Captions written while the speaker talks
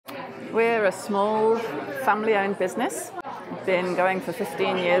We're a small family-owned business, been going for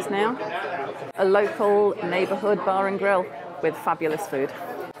 15 years now. A local neighbourhood bar and grill with fabulous food.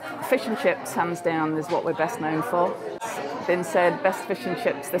 Fish and chips, hands down, is what we're best known for. It's been said best fish and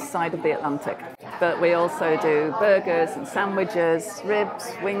chips this side of the Atlantic. But we also do burgers and sandwiches,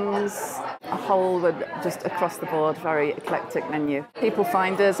 ribs, wings, a whole, just across the board, very eclectic menu. People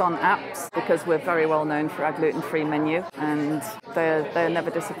find us on apps because we're very well known for our gluten-free menu, and they're never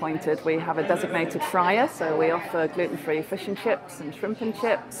disappointed. We have a designated fryer, so we offer gluten-free fish and chips and shrimp and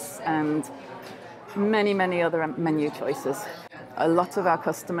chips and many other menu choices. A lot of our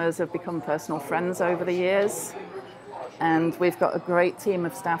customers have become personal friends over the years, and we've got a great team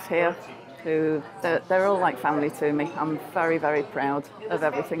of staff here who they're all like family to me. I'm very proud of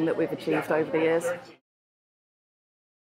everything that we've achieved over the years.